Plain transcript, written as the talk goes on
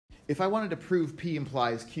if I wanted to prove P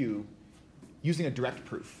implies Q using a direct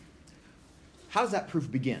proof, how does that proof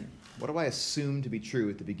begin? What do I assume to be true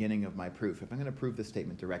at the beginning of my proof if I'm going to prove this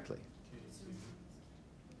statement directly?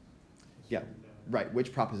 Yeah, right.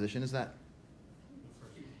 Which proposition is that?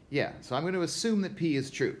 Yeah, so I'm going to assume that P is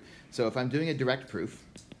true. So if I'm doing a direct proof,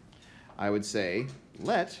 I would say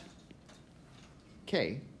let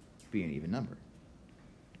K be an even number.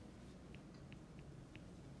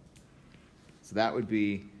 So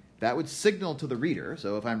that would signal to the reader.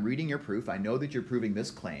 So if I'm reading your proof, I know that you're proving this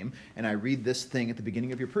claim, and I read this thing at the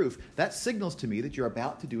beginning of your proof, that signals to me that you're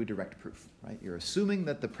about to do a direct proof, right? You're assuming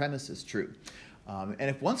that the premise is true. And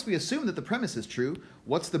if once we assume that the premise is true,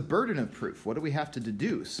 what's the burden of proof? What do we have to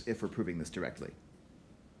deduce if we're proving this directly?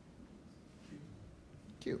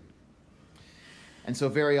 Q. And so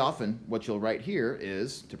very often, what you'll write here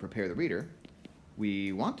is, to prepare the reader,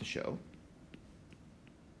 we want to show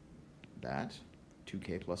that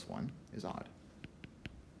 2k plus 1 is odd.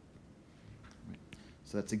 Right.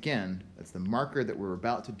 So that's the marker that we're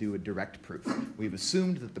about to do a direct proof. We've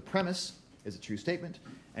assumed that the premise is a true statement,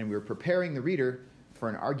 and we're preparing the reader for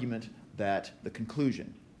an argument that the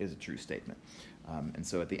conclusion is a true statement. And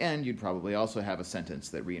so at the end, you'd probably also have a sentence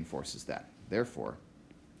that reinforces that. Therefore,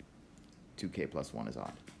 2k plus 1 is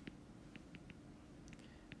odd.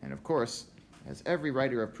 And of course, as every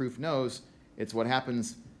writer of proof knows, it's what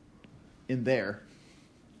happens in there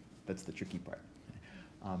that's the tricky part.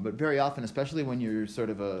 But very often, especially when you're sort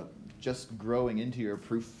of just growing into your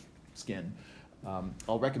proof skin,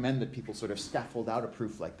 I'll recommend that people sort of scaffold out a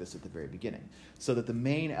proof like this at the very beginning, so that the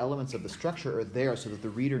main elements of the structure are there so that the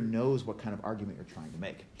reader knows what kind of argument you're trying to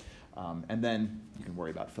make. And then you can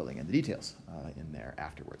worry about filling in the details in there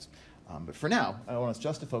afterwards. But for now, I want us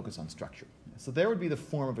just to focus on structure. So there would be the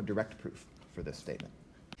form of a direct proof for this statement.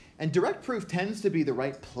 And direct proof tends to be the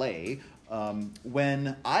right play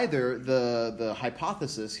when either the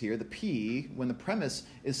hypothesis here, the P, when the premise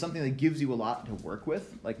is something that gives you a lot to work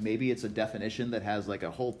with, like maybe it's a definition that has like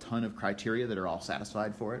a whole ton of criteria that are all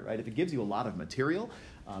satisfied for it, right? If it gives you a lot of material,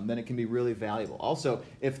 then it can be really valuable. Also,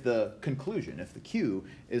 if the conclusion, if the Q,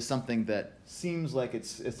 is something that seems like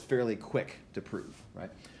it's fairly quick to prove,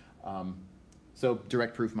 right? So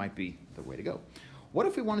direct proof might be the way to go. What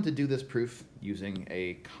if we wanted to do this proof using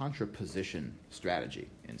a contraposition strategy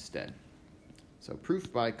instead? So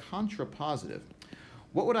proof by contrapositive.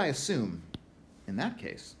 What would I assume in that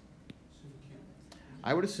case?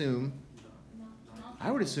 I would assume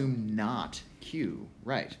not Q,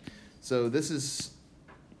 right. So this is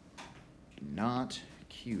not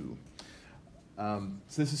Q. So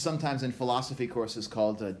this is sometimes in philosophy courses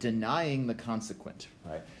called denying the consequent,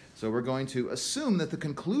 right? So we're going to assume that the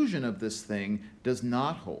conclusion of this thing does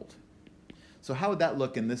not hold. So how would that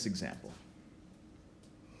look in this example?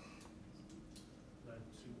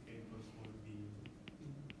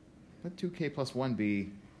 Let 2k plus 1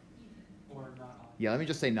 be... Or not odd. Yeah, let me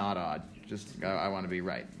just say not odd. I want to be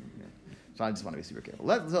right. So I just want to be super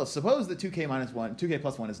careful. So suppose that 2k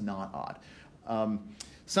plus 1 is not odd.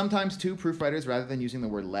 Sometimes, too, proof writers, rather than using the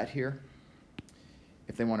word let here,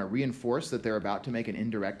 if they want to reinforce that they're about to make an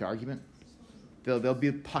indirect argument, they'll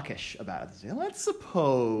be puckish about it. They'll say, let's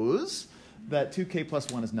suppose that 2k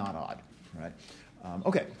plus 1 is not odd, right?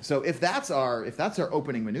 Okay, so if that's our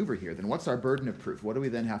opening maneuver here, then what's our burden of proof? What do we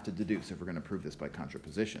then have to deduce if we're going to prove this by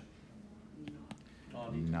contraposition?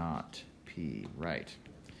 Not P, right.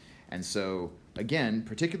 And so, again,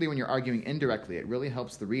 particularly when you're arguing indirectly, it really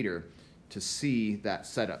helps the reader to see that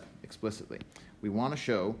setup explicitly. We want to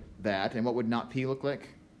show that, and what would not P look like?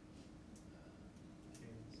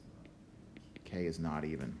 K is not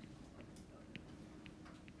even.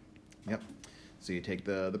 Yep. So you take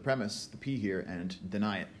the premise, the P here, and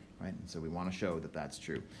deny it, right? And so we want to show that that's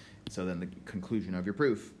true. So then the conclusion of your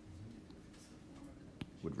proof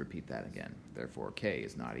would repeat that again. Therefore, K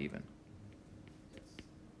is not even.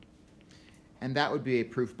 And that would be a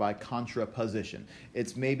proof by contraposition.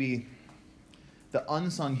 It's maybe the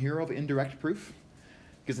unsung hero of indirect proof,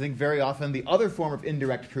 because I think very often the other form of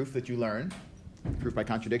indirect proof that you learn, proof by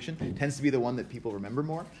contradiction, tends to be the one that people remember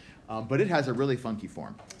more. But it has a really funky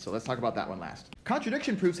form. So let's talk about that one last.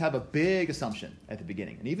 Contradiction proofs have a big assumption at the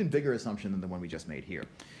beginning, an even bigger assumption than the one we just made here.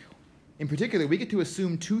 In particular, we get to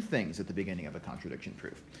assume two things at the beginning of a contradiction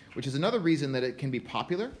proof, which is another reason that it can be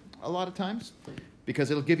popular a lot of times, because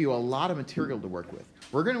it'll give you a lot of material to work with.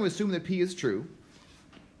 We're going to assume that P is true,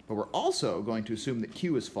 but we're also going to assume that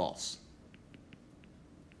Q is false.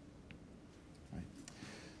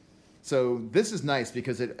 So this is nice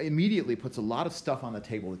because it immediately puts a lot of stuff on the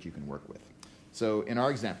table that you can work with. So in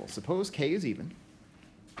our example, suppose K is even,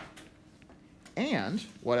 and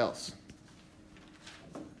what else?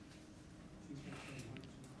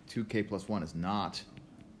 2k plus 1 is not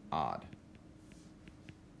odd.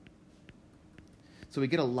 So we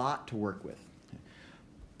get a lot to work with.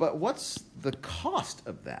 But what's the cost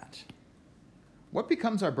of that? What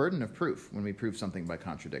becomes our burden of proof when we prove something by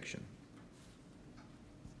contradiction?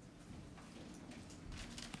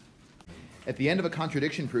 At the end of a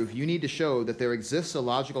contradiction proof, you need to show that there exists a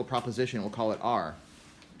logical proposition, we'll call it R,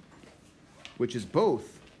 which is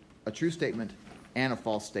both a true statement and a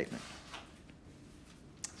false statement.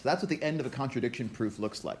 So that's what the end of a contradiction proof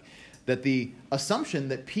looks like. That the assumption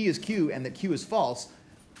that P is Q and that Q is false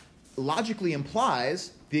logically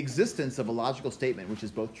implies the existence of a logical statement which is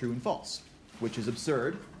both true and false, which is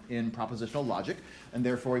absurd in propositional logic, and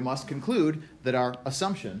therefore we must conclude that our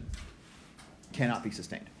assumption cannot be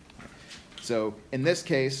sustained. So in this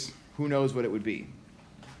case, who knows what it would be?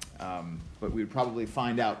 But we would probably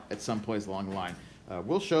find out at some place along the line.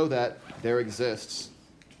 We'll show that there exists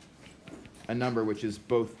a number which is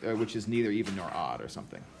neither even nor odd or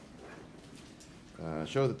something.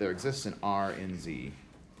 Show that there exists an R in Z,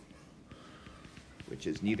 which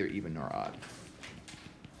is neither even nor odd,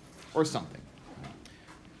 or something.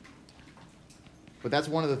 But that's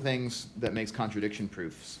one of the things that makes contradiction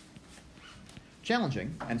proofs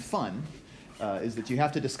challenging and fun, is that you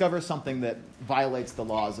have to discover something that violates the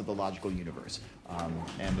laws of the logical universe.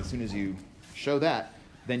 And as soon as you show that,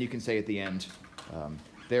 then you can say at the end,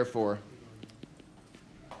 therefore,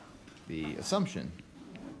 the assumption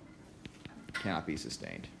cannot be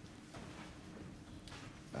sustained.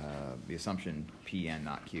 The assumption P and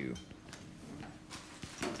not Q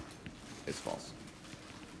is false.